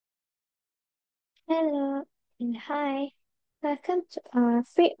Hello and hi. Welcome to our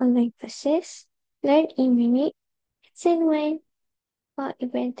free online courses. Learn in minute, send one for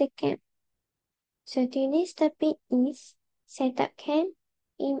Inventor CAM. So today's topic is Setup CAM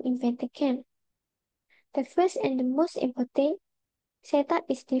in Inventor CAM. The first and the most important setup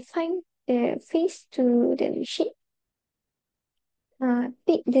is define the face to the machine.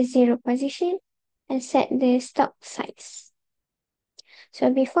 Pick the zero position and set the stop size.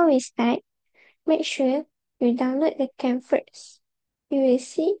 So before we start, make sure you download the CAM first. You will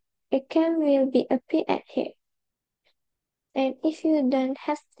see a CAM will be appear at here. And if you don't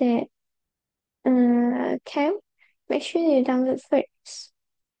have the CAM, make sure you download first.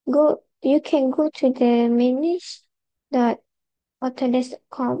 You can go to the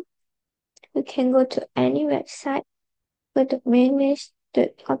manage.autodesk.com. You can go to any website, go to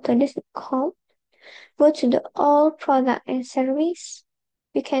manage.autodesk.com, go to the all product and service.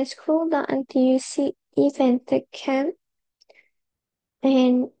 You can scroll down until you see Inventor CAM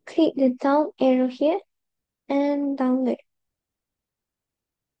and click the down arrow here and download.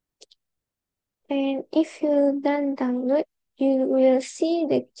 And if you done download, you will see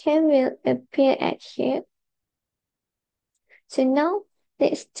the CAM will appear at here. So now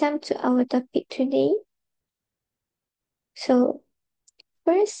let's jump to our topic today. So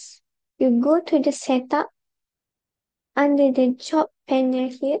first, you go to the setup under the job panel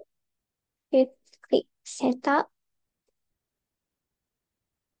here. You click setup.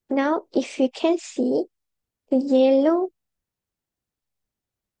 Now, if you can see the yellow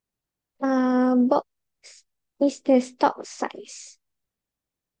box is the stock size.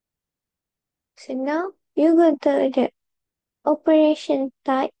 So now you go to the operation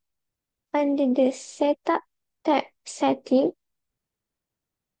type under the setup tab setting.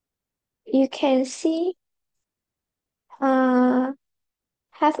 You can see have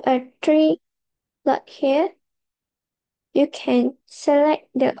a three dot here. You can select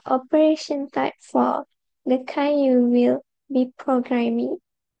the operation type for the kind you will be programming,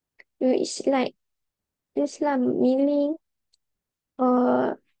 which like this lah, milling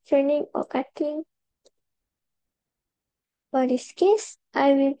or turning or cutting. For this case,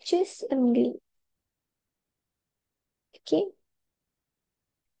 I will choose a milling. Okay.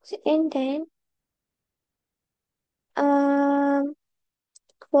 So, and then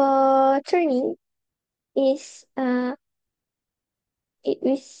for turning is it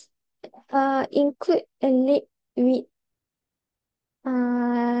is include a lead with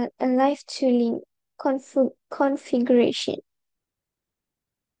a live tooling configuration.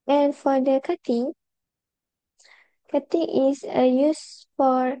 And for the cutting is used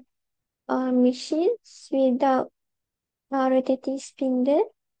for machines without a rotating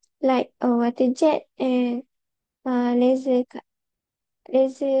spindle, like a water jet and laser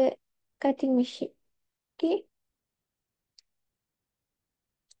cutting machine. Okay.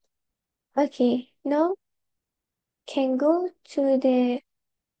 Okay. Now can go to the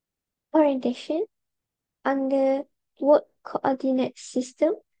orientation under Work Coordinate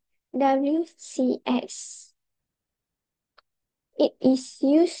System, WCS. It is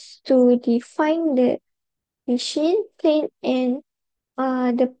used to define the machine plane and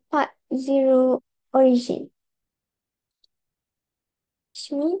the part zero origin.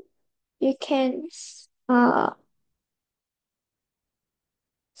 Which means you can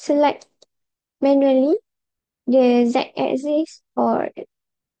select manually the Z-axis or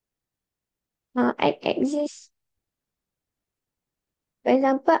X-axis. For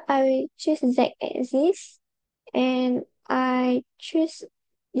example, I will choose Z-axis and I choose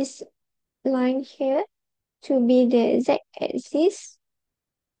this line here to be the Z-axis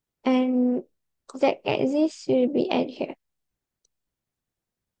and Z-axis will be at here.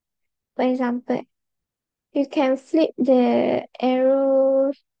 For example, you can flip the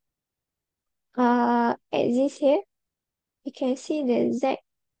arrow axis here. You can see the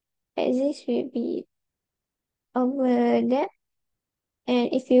Z-axis will be over there.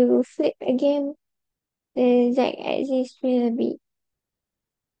 And if you flip again, the Z-axis will be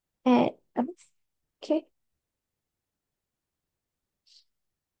at okay.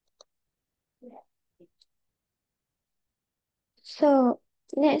 So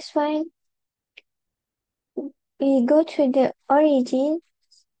next one, we go to the origin.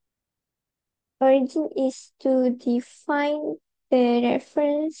 Origin is to define the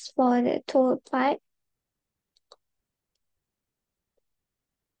reference for the tool type.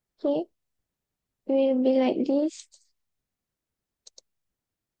 Okay, it will be like this.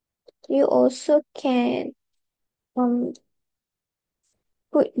 You also can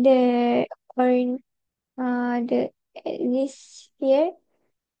put the this here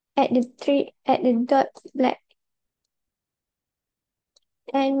at the dot black,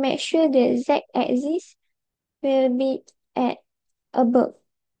 and make sure the z-axis will be at above,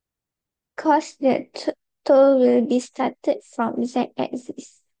 cause the tool will be started from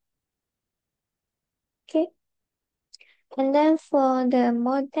z-axis. Okay, and then for the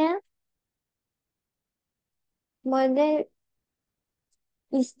model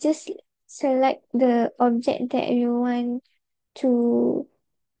is just select the object that you want to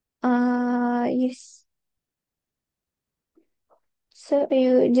use. So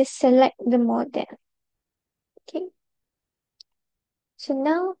you just select the model. Okay. So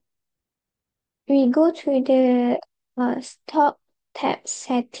now we go to the stock tab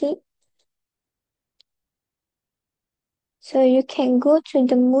setting. So you can go to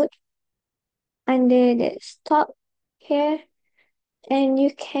the mode under the stock here, and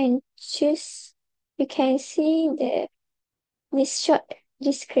you can choose, you can see this short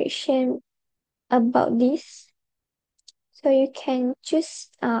description about this. So you can choose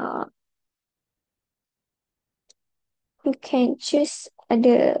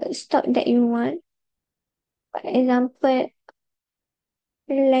the stock that you want. For example,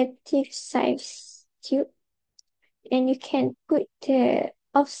 relative size tube, and you can put the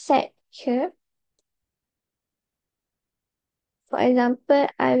offset here. For example,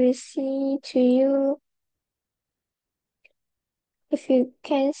 I will see to you, if you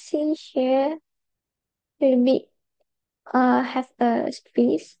can see here, will be have a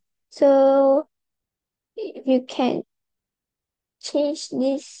space. So you can change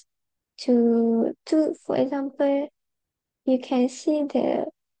this to 2, for example. You can see the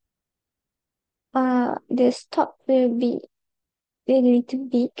stock will be a little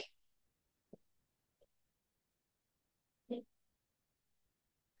big.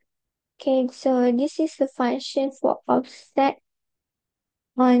 Okay, so this is the function for offset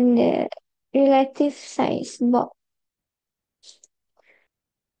on the relative size box.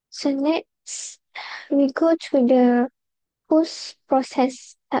 So next, we go to the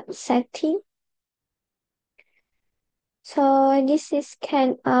post-process tab setting. So this is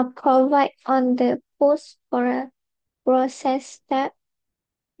can provide on the post-process tab,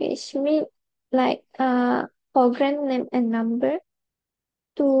 which means like program name and number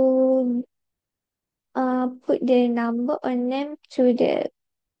to put the number or name to the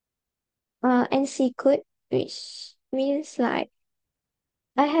NC code, which means like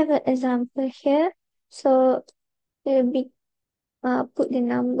I have an example here. So will be put the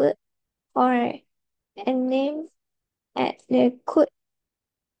number or a name at the code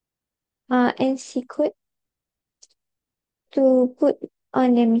NC code to put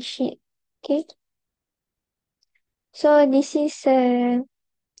on the machine. Okay. So this is the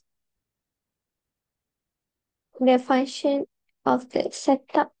function of the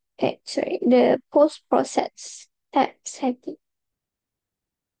setup. The post process tab setting.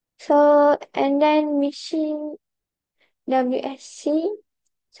 So and then machine WSC.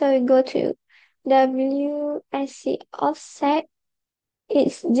 So we go to WSC offset.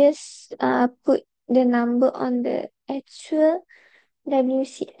 It's just put the number on the actual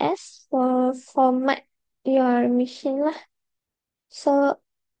WCS for format your machine lah. So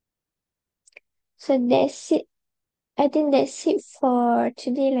that's it. I think that's it for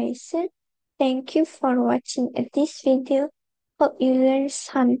today's lesson. Thank you for watching this video. Hope you learned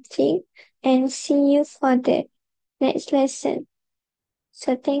something, and see you for the next lesson.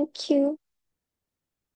 So thank you.